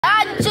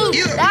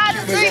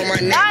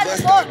my neck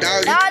bust up,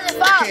 dog. I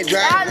can't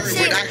drive work,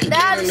 but I can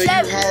get on the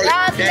U-Haul.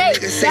 That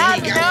nigga say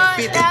he got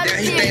 150, that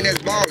he think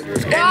that's ballin'.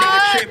 That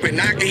nigga trippin',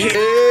 I can hit.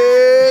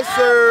 Yes,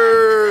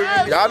 sir.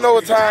 Y'all know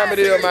what time it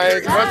is,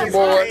 man. Country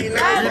boy. You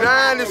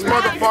nine this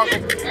motherfucker.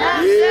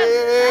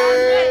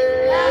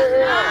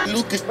 Yeah.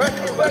 Lucas.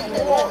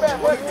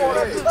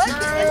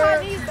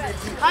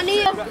 I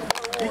need him.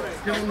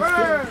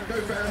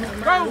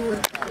 Go!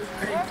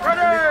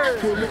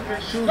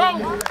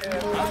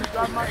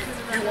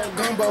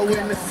 Gumbo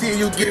in the city,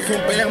 you get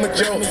from Bama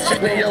Joe.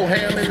 Shaking your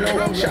hand and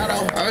low. Shout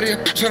out. Out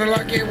here trying to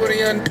lock in with a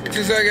young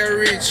cause I got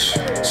rich.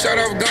 Shout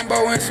out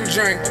Gumbo and some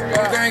drink.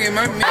 Everything in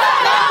my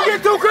mouth.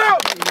 Get two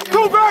girls!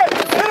 Two birds!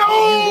 And a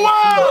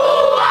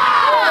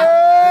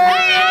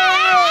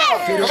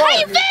How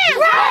you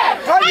feel?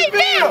 How you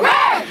feel?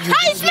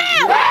 How you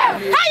smell? How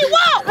you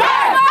walk?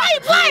 How you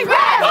play?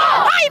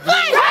 How you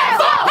play?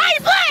 How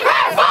you play?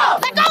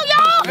 Let go,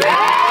 y'all!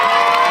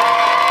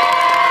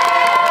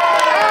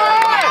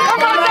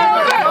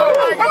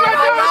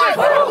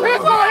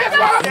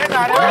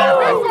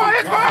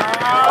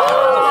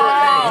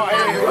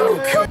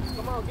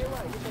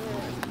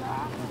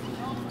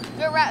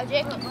 Good route,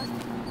 Jacob.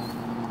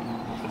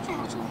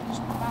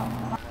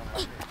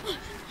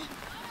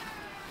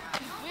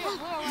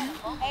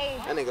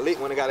 That nigga leak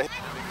when he got it.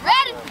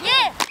 Ready,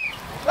 begin!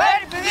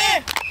 Ready,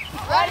 begin!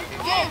 Ready,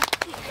 begin!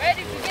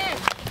 Ready, begin!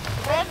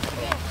 Ready,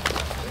 begin!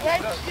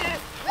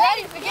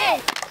 Ready, begin! Ready, begin!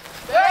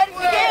 Ready,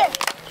 begin!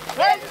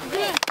 Ready,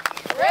 begin!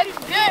 Ready,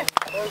 begin!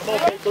 Come on,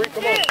 K3,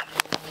 come on.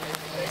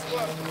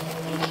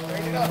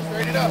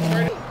 Straight it up.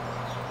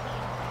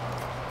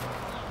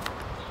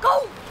 Go!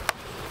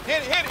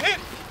 Hit it. There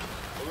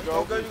we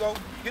go. There you go.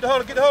 Get the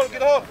hold.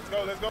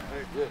 Let's go.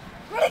 Hey, good.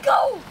 Ready,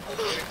 go!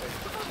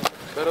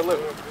 Better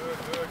lift. Good.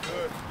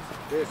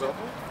 There you go.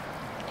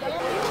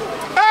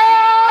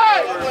 Hey!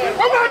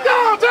 Where my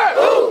dogs at?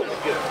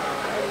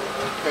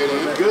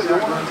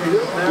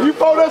 You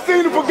folks that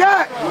seen and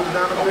forgot.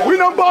 We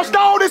done bust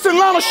all this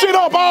Atlanta shit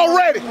up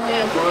already.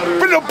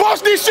 Finna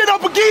bust this shit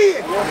up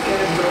again.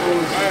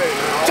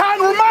 Time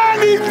to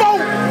remind these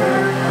folks.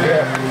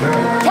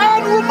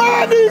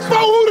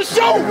 Who the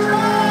show.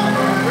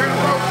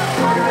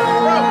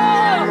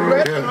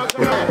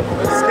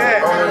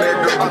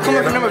 I'm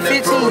coming for number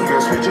 15.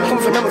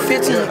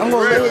 I'm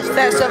gonna lay his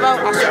fat stuff out.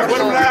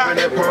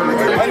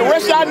 And the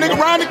rest of y'all niggas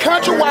around the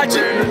country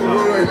watching,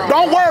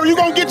 don't worry, you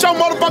gonna get your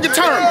motherfucking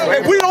turn.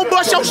 If we don't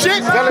bust your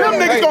shit, them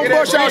niggas gonna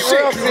bust your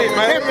shit.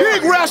 That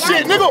big rail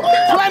shit, nigga.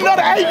 Play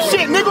another 8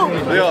 shit, nigga.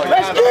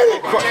 Let's get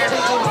it.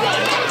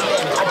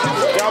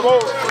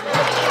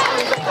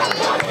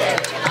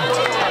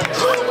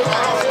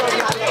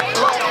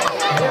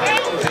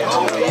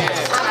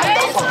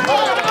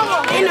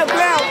 In the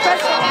ground,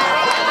 pressure.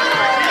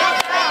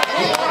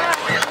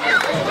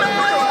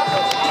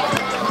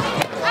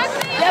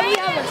 Then we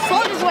have a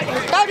soldiers with a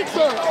 30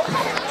 club.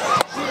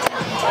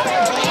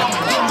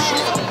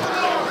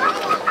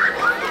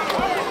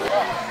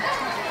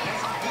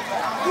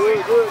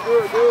 Good.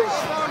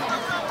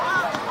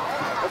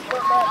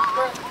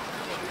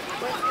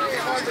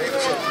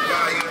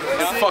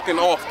 It's fucking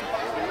off.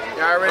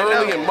 Y'all already know.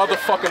 Early and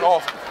motherfucking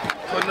off.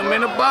 Putting them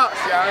in the box.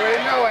 Y'all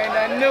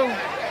already know.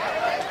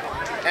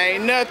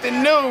 Ain't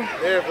nothing new.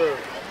 Ever.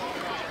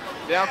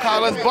 They don't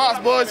call us box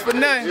boys for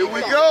nothing. Here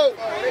we go.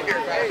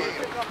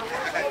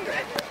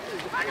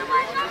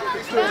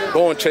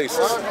 Going chases.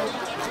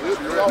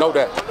 Know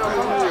that.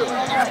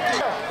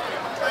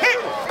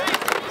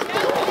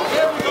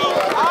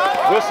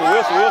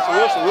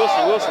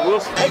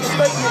 Wilson. Hey,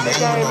 straight in this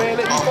game, man.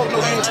 Let these folks know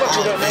we ain't fucking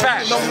with that, man.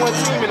 Facts. Number 1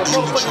 team in the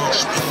motherfucking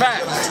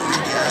Facts.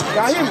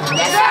 Y'all hear me?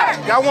 Yes, sir.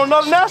 Y'all want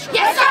another national?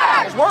 Yes, sir.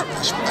 Let's work.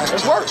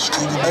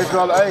 Hey,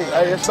 fella, hey,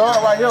 it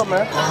started right here,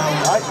 man.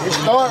 Right? It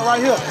started right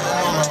here.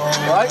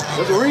 Right?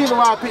 There's a reason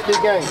why I picked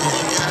this game.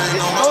 It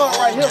started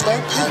right here,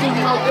 man. This thing,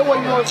 that way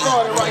you know it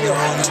started right here.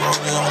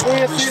 Go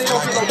ahead and see it, don't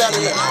see no doubt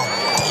in that.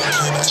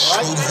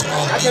 Right?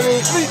 I can't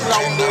even sleep till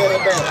I was there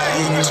that bad.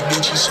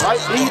 Right?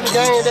 These the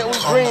game that we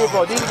dream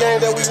for. These the game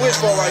that we wish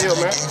for right here,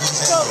 man.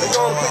 They're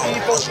gonna put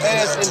these folks'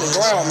 ass in the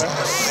ground, man.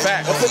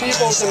 Facts. Let's put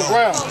these folks in the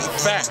ground.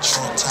 Facts.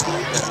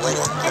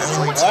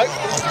 Alright?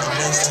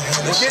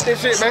 Let's get this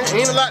shit, man.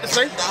 Ain't a lot to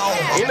say.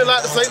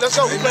 Let's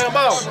go. We playing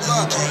ball.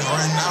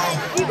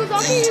 Eagles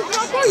on me.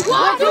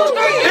 1, 2,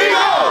 3.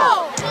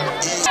 Eagles!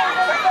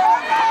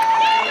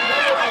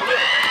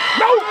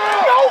 No!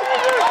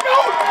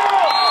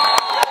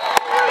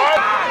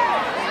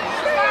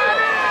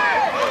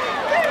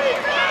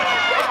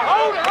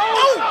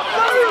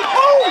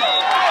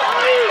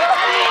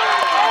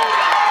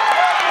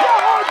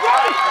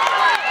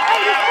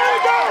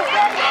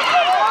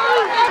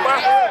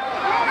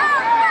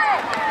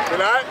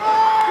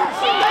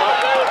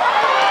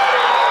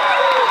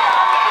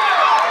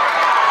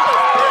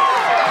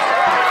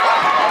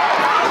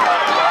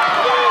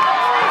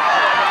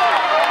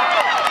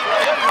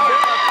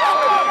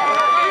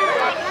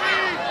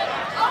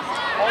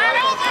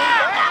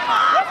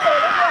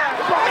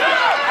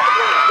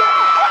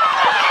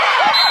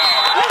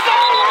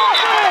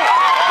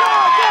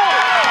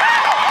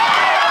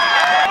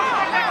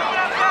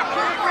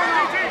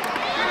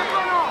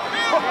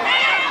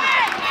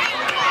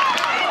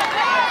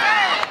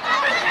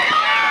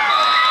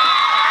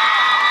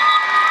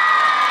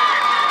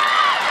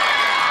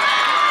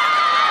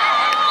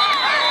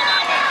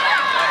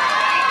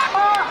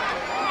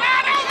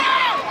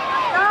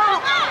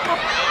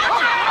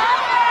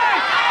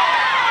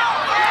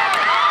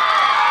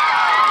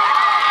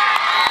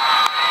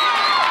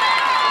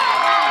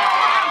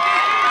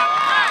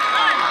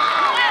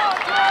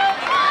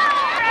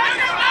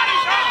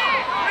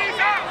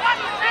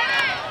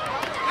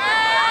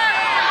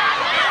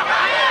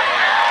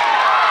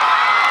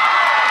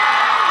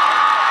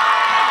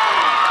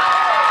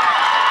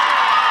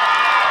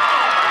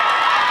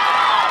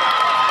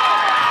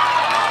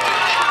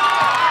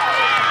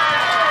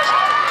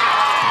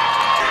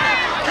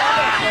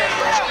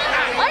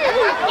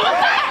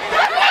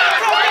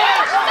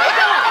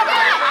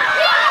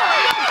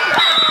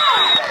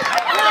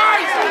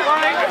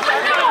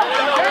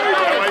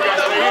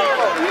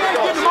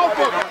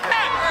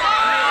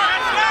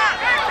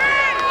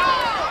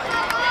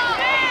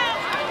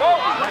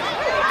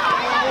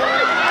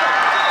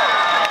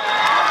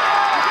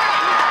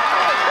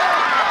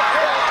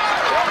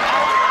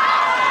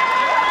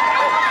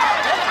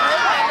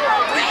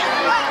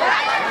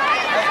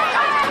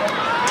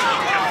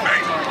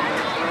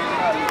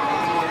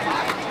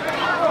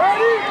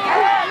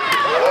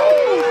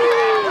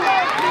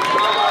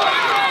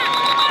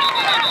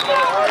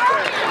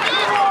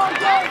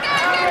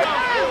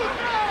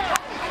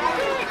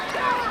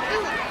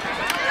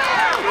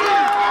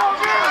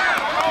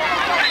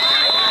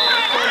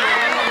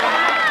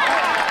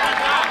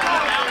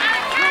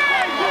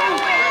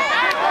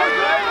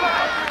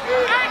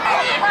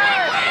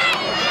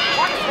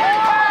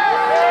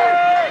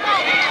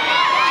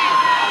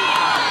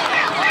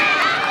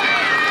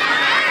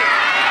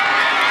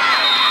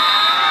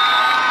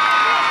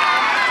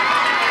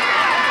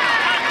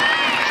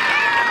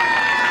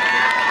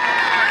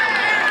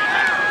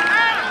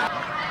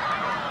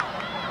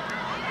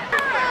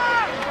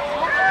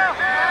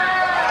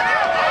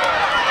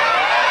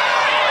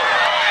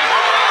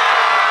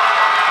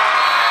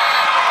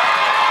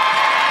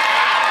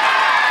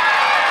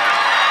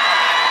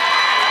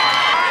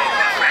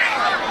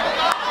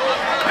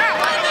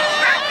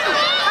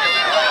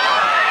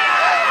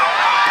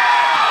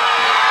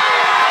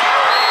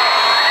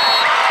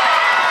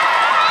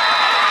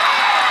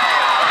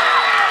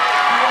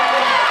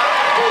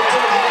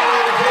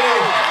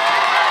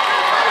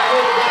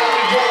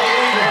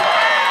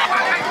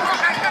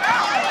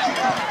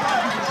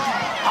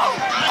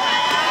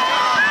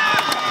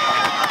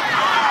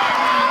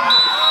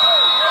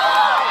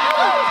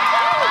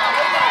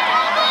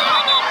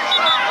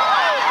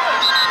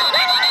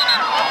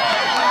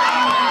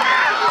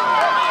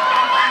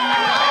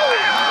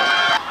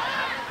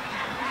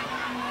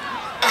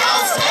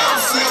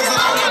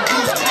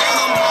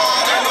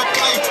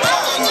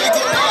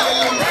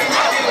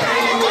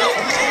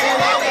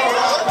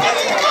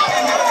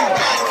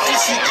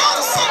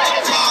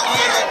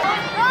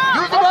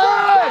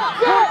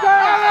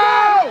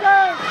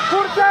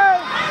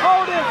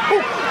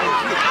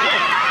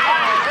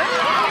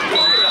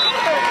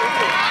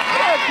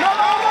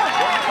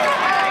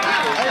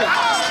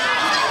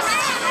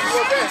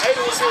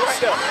 Aiden was sitting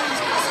right there.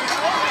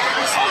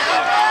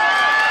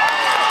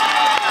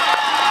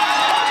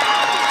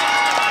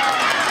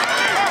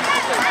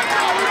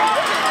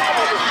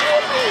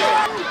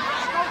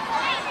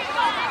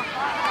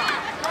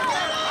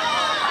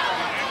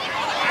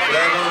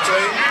 Flag on the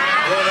table.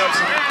 Going up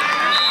some.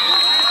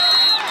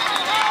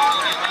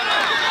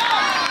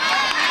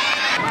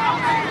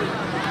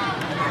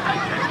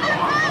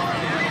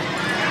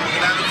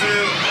 Down the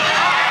field.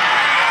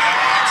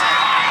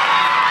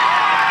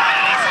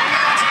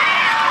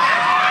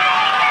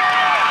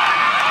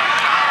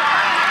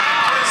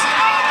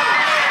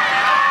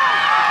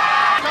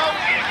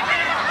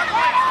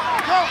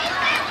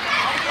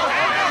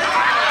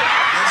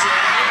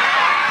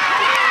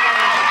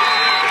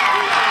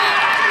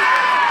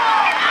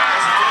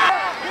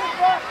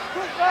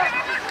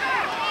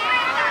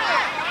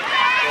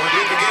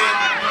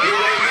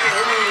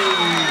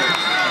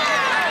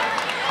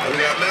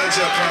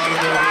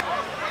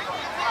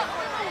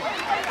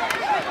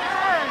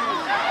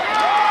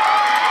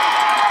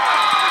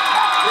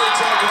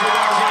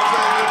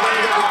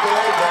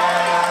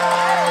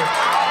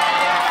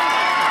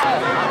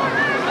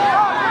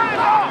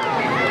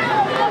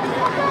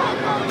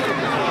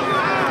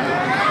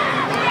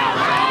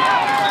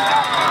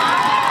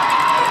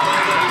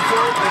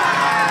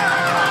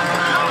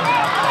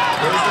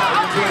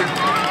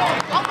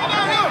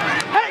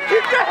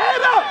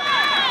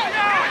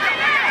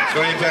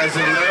 Screen pass to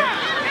the left.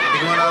 He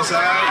going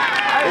outside.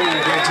 Oh,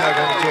 great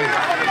tackle on the play.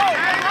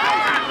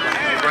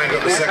 Bring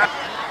up the second.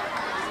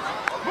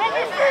 Move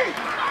your feet.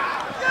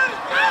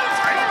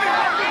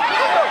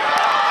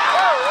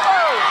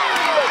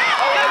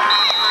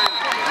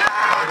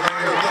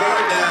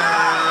 Third down.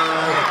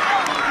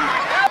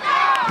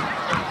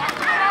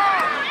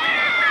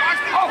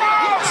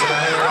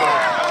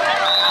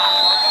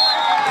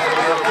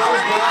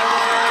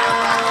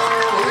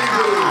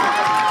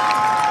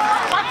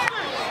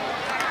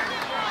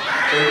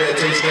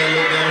 Takes that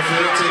look down the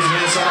field, takes it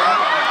inside.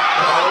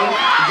 Uh-oh,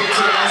 he gets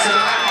to the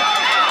outside.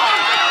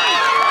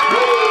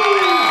 Woo!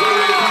 Go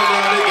ahead, come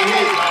down, make a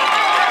hit.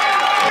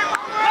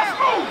 Let's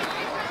go.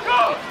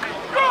 Go.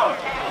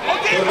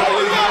 Okay. Go back,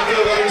 look down, go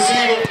back,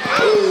 receiver.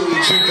 Ooh,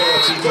 too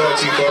far.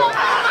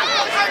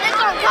 It's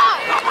on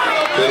top.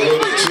 A little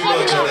bit too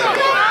much on that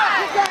ball.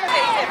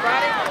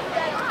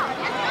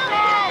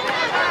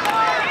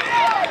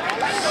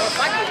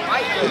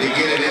 Did he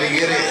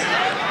get it?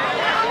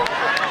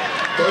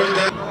 First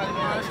down.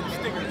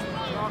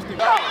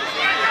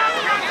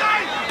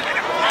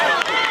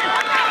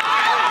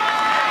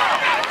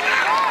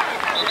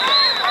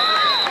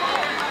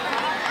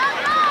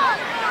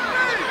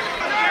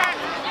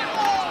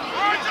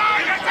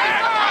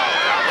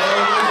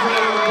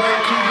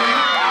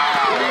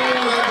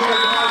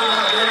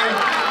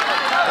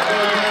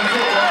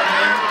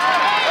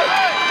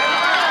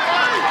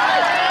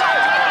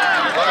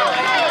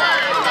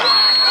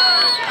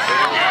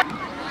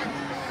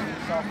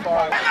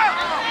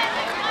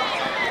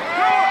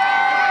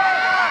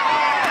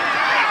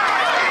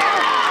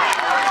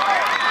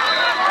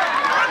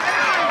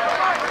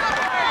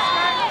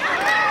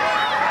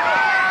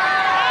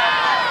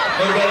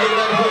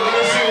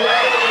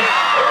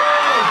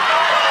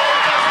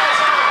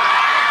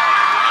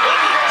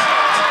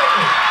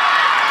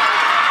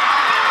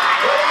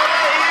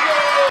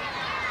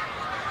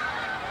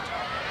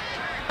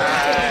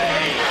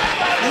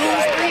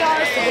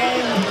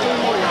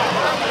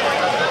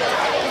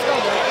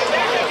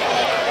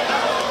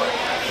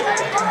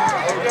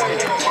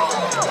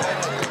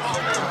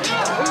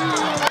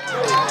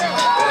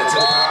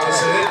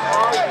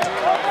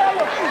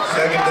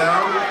 Second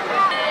down.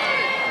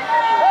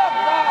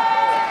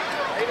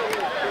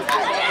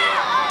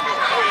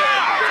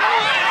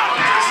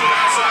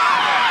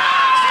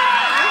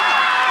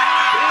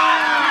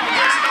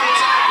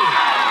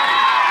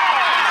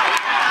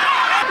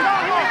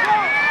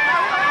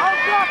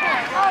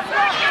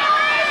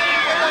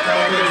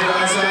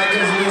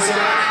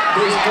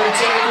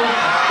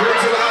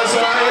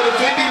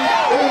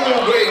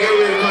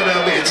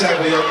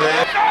 Tackle, young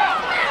man.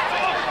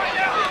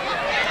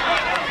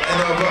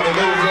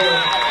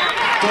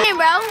 Hey,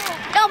 bro,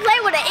 don't play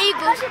with the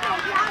Eagles.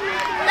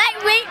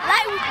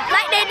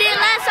 Like they did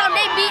last time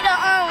they beat the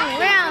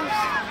Rams.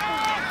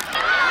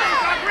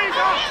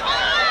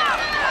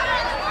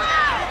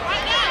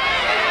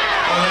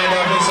 Hand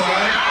up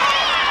inside.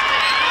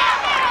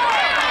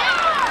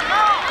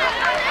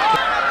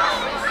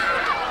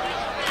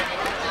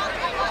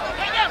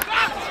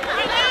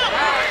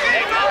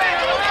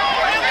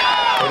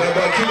 That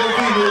boy, keep your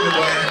feet moving,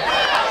 boy.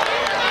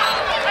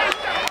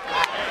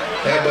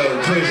 That boy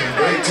was pushing.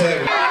 Great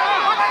tackle.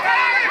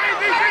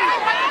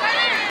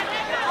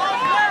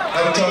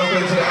 Have a toss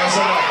play to the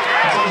outside.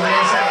 To the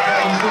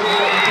outside. He's still good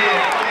up the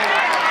field.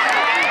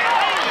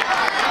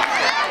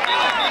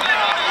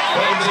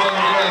 Back to the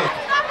play.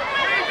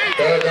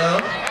 Third down.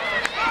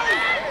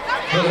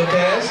 Look at the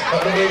pass.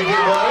 Up the way to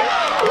get one.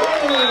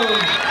 Ooh!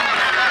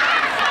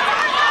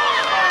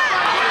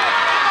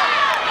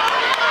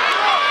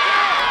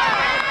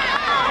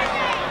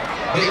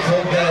 Big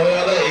folk down in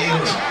LA.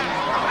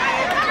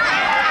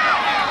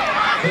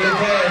 Good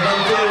pass, no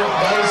field,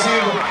 no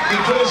receiver. He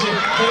pushing.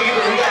 Can he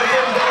get it? He got the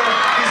first down.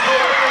 He's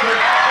still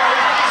moving.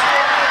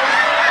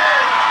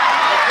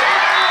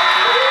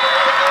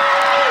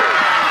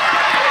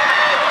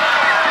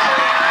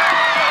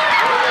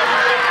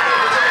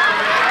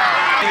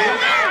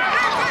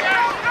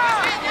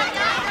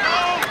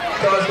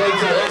 Cross back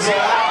to the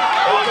inside.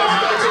 It comes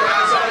back to the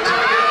outside.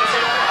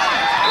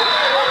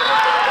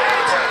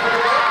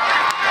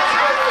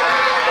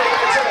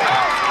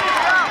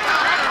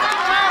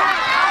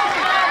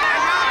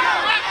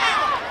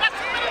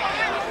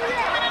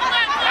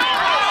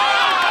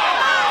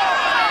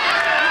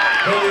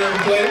 Early on the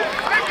play,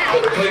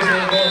 but the play's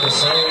not going for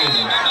some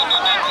reason.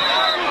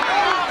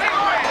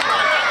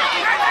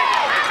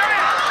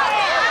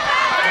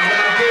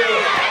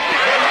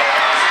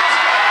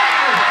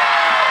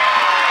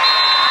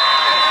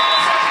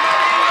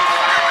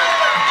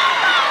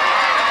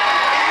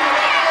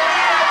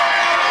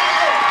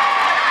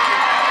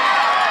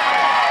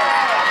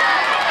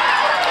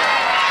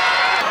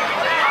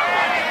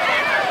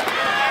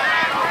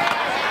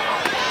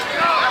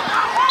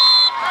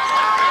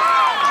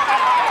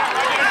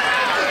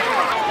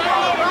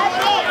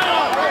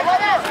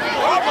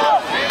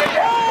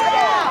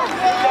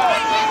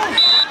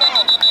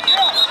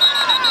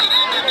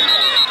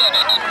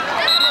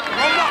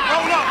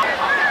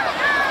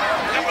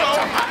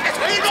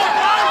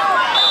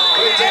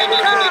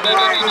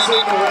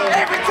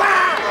 Every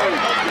time!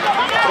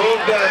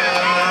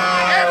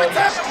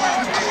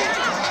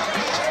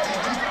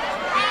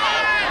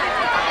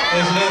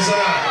 It's an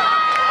inside.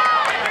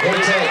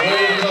 Rotate.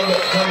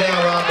 Come down,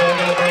 Rob. They're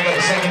going to bring up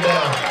the second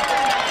down.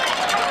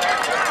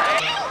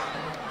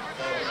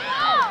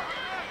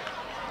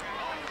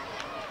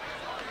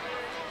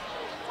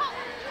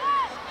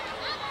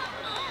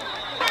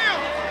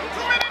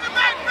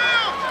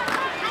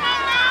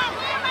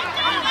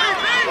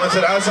 One to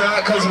the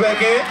outside, comes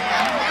back in.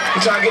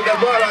 He's trying to get that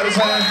ball out of his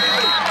hand.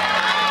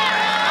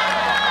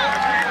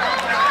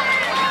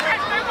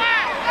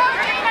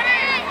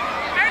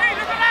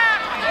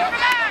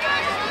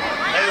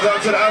 Hands off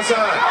to the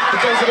outside. He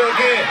comes back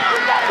in.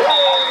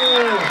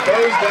 Ooh,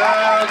 first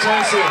down,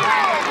 26.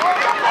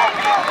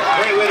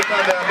 Great way to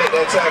come down and make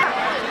that tackle.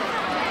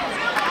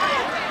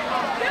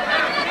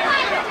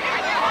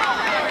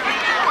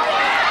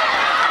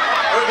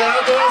 Working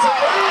out the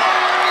outside.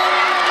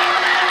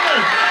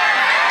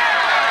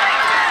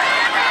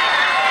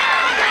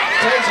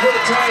 Thanks for the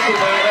tackle,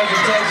 man. That's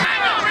a tackle.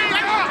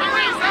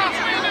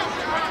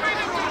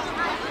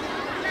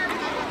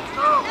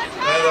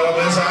 Hands off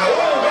inside.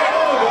 Ooh, great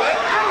move, boy.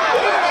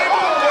 Great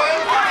move, boy.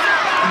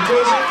 He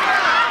pushing.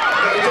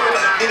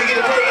 Did he get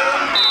the first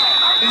down?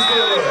 He's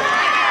still there.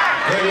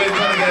 Great way to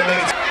come together and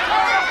make it.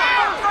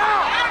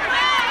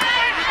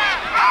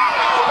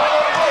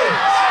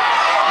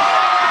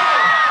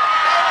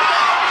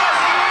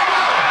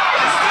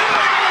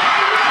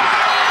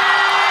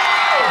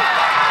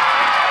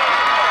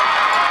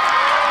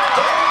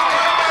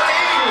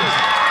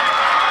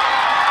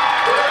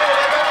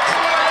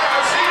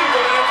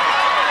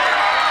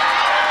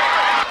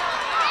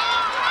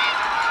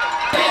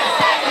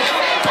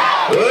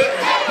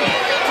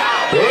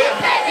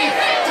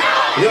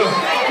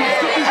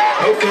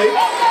 Okay.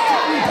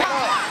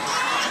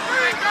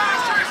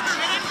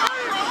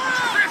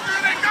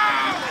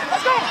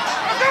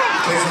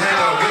 Takes a hand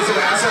off, gets to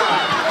the outside.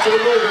 To the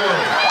move on.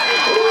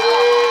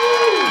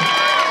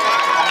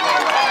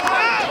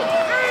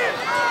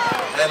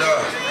 And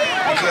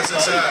he cuts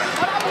inside.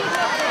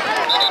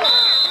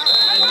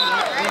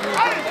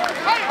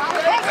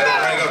 Had to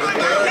bring up a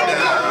third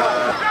down.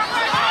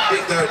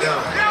 Big third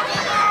down.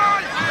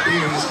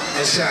 Eagles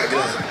and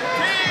shotgun.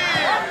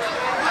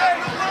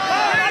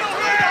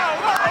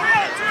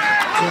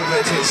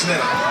 Quarterback takes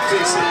snap,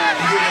 takes it, you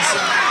get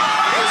inside,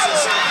 gets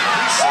inside,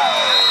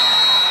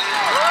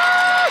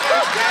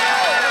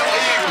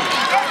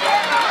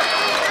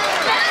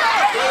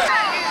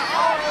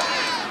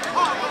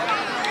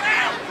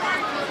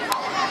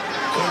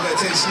 quarterback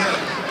takes snap,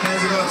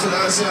 hands it off to the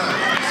outside.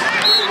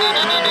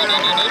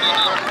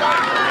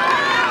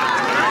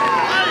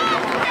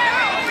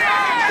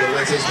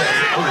 Quarterback takes back,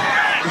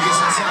 he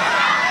gets inside,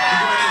 he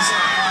going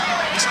inside,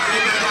 he's trying to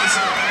get back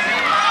inside.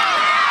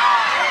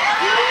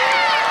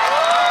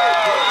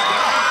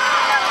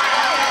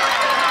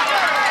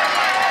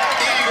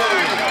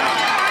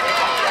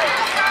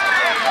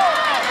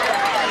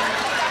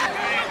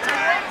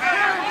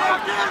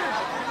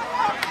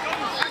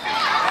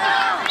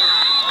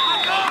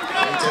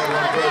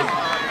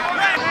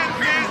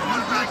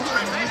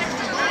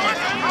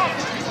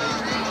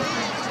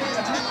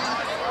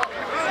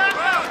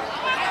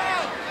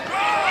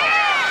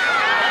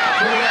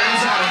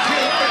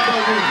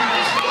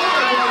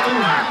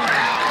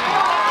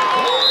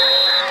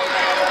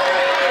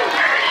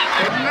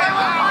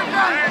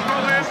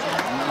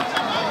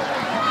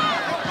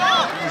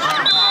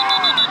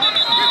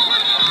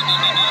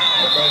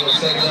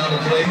 Second down to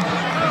play.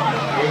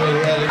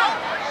 We're ready.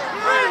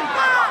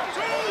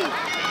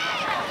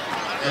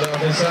 And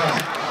off inside.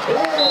 Oh,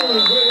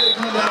 great way to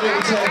come down with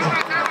the tackle.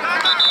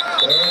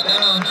 Third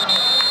down.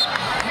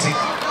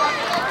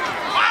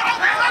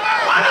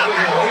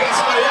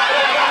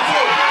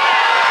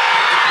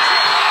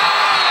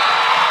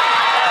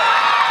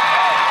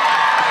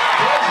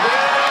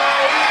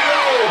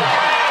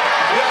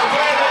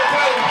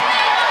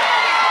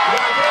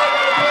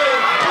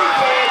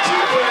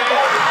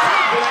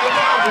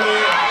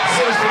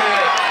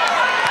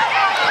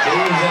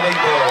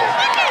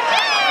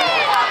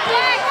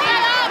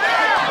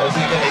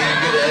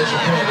 extra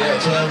point there,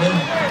 Chandler.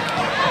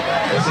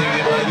 Let's see what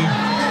anybody do.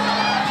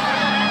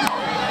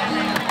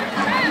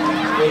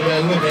 What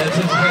about look, man?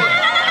 Touch the hand.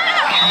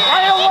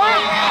 I have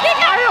one.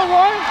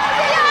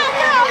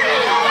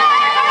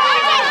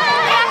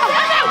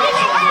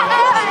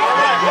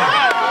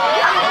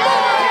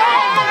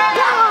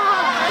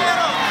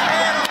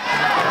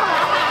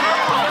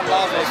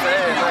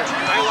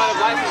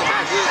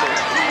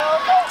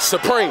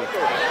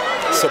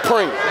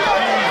 Supreme.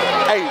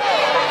 Hey,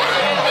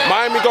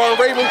 Miami going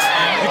Ravens,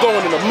 you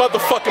going in the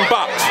motherfucking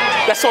box.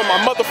 That's on my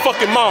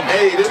motherfucking mama.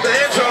 Hey, this the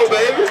intro,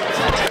 baby.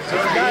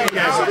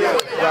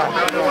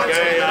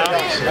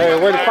 Hey,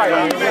 where the fight?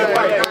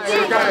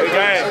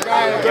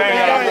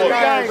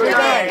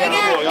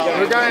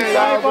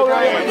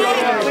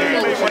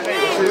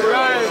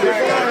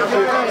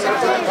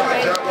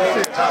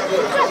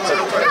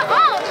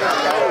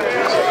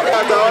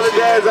 All the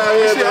dads out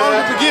here, man. On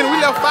the beginning, we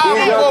left 5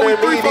 before we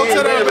 3-4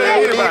 to them,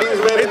 man.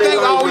 They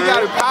think all we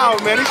got is power,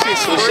 man. This shit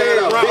spread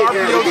around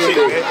RPO shit,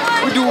 man.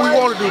 We do what we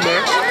want to do,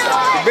 man.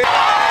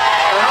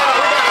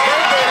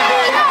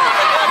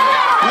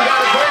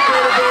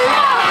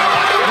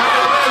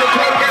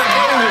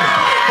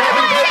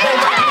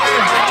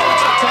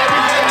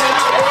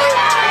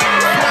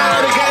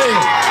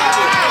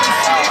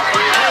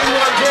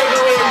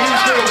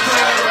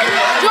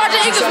 Georgia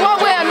Eagles one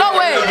way or no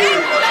way.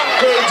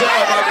 Great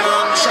job, my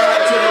girl. Shout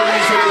out to the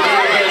Rematch.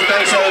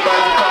 Thanks,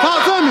 everybody.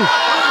 Talk to me.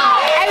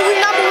 Hey, we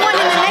 #1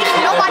 in the nation.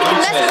 Nobody can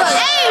mess with us.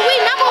 Hey, we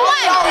 #1.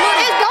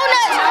 It's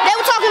donuts. They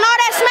were talking all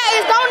that smack.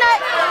 It's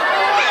donuts.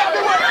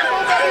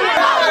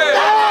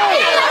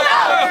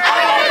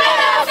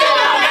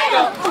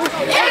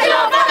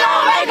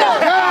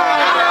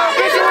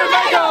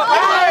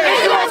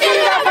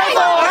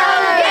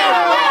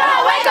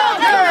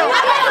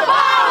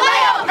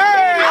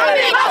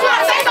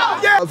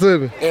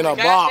 In a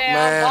box,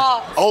 man.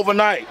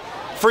 Overnight.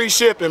 Free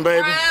shipping,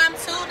 baby.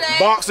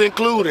 Box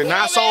included,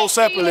 not sold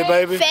separately,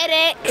 baby.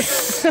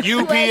 FedEx.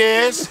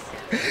 UPS,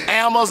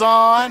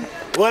 Amazon,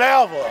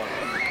 whatever.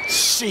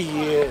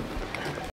 Shit.